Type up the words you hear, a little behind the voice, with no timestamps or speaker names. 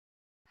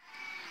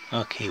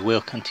Okay,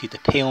 welcome to the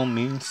Pale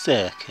Moon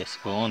Circus.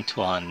 We're on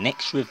to our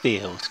next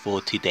reveals for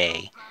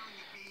today.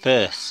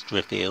 First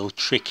reveal,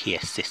 Tricky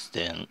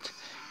Assistant.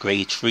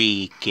 Grade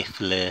 3,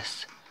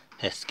 Giftless.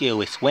 Her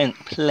skill is when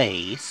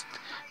placed.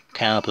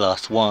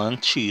 Counterblast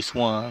 1, choose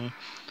 1.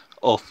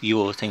 Off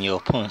yours and your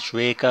opponent's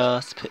rear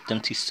guards, put them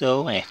to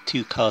soul, and if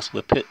 2 cards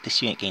were put,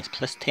 this unit gains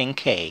plus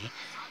 10k.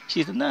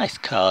 She's a nice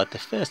card, the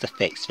first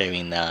effect's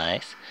very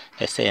nice.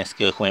 Her second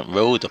skill went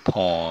rolled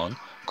upon.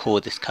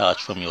 Call this card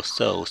from your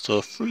soul, so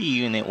a free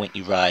unit when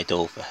you ride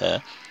over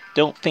her.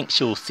 Don't think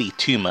she'll see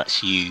too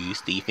much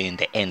used, even in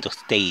the end of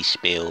stage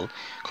build,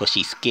 cause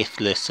she's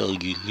giftless, so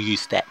you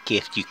lose that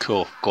gift you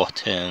could have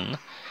gotten.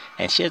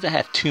 And she doesn't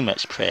have too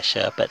much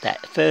pressure, but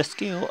that first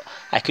skill,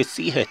 I could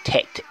see her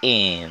teched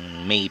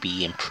in,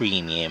 maybe in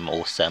premium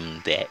or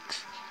some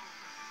decks.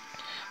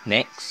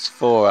 Next,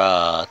 for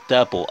our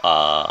double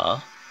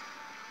R,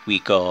 we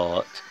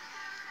got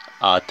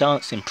our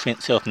Dancing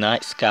Princess of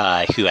Night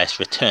Sky, who has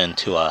returned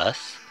to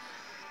us.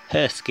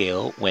 Her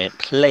skill, when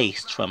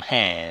placed from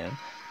hand,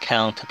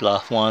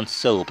 counterblast 1,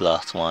 soul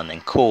blast 1,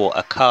 and call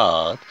a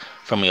card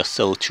from your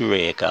soul to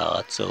rear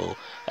guard. So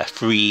a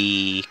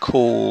free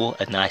call,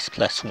 a nice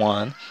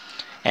 +1.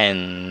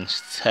 And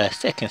her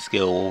second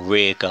skill,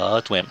 rear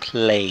guard, when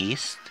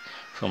placed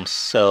from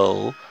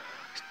soul,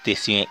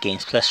 this unit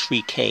gains plus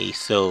 3k.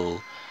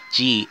 So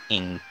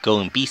in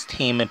Golden Beast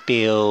Tamer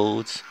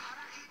builds,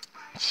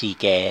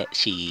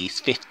 she's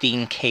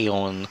 15k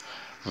on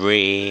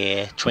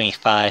rare,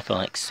 25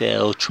 on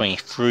excel,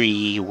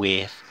 23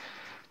 with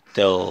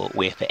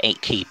an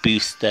 8k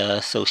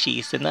booster, so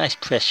she's a nice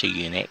pressure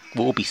unit.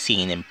 We'll be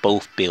seen in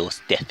both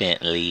builds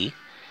definitely.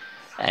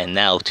 And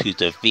now to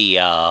the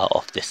VR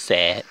of the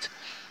set.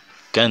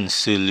 Gun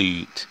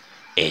Salute,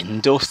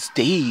 end of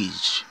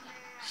stage.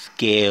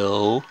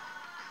 Skill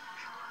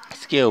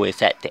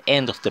is at the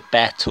end of the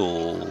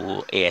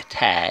battle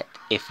attack.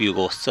 If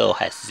your soul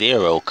has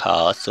 0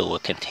 cards, so we're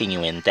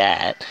continuing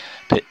that,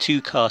 put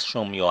 2 cards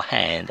from your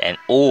hand and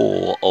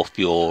all of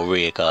your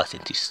rear guards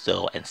into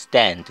soul and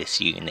stand this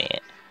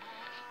unit.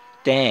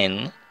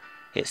 Then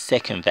its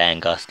second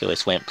Vanguard skill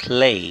is when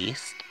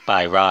placed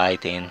by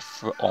riding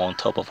on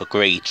top of a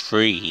grade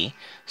 3,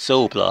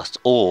 soul blast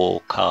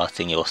all cards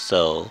in your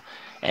soul,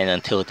 and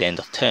until the end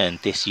of turn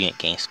this unit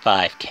gains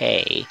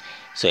 5k,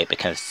 so it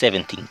becomes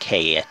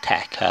 17k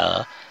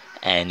attacker.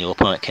 And your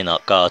opponent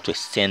cannot guard with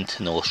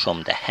sentinels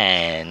from the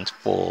hand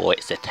for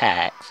its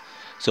attacks.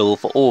 So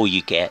overall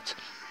you get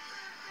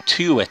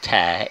 2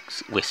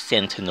 attacks with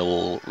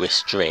sentinel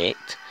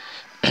restrict,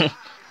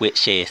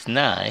 which is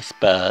nice,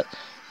 but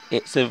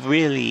it's a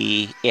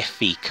really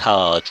iffy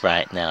card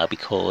right now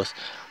because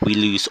we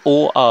lose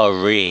all our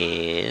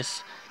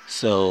rears.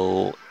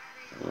 So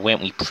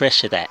when we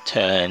pressure that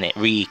turn, it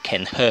really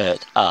can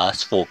hurt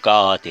us for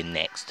guarding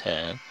next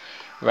turn.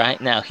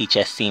 Right now he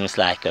just seems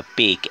like a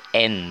big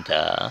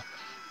ender.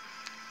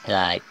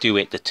 Like, do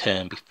it the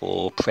turn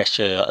before,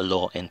 pressure a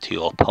lot into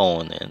your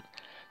opponent.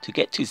 To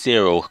get to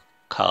 0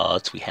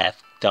 cards, we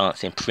have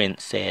Dancing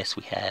Princess,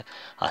 we have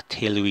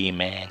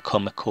Artilleryman,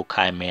 Comical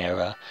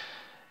Chimera.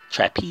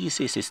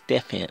 Trapezes is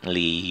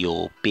definitely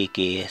your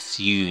biggest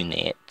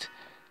unit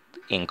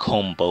in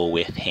combo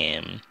with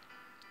him.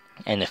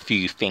 And a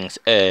few things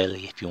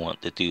early if you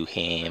want to do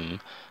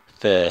him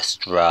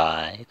first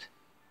ride.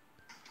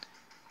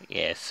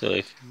 Yeah,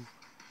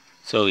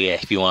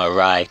 if you want to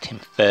ride him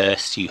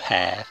first, you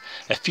have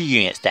a few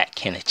units that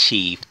can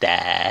achieve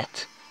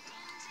that.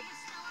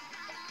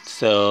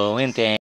 So, and then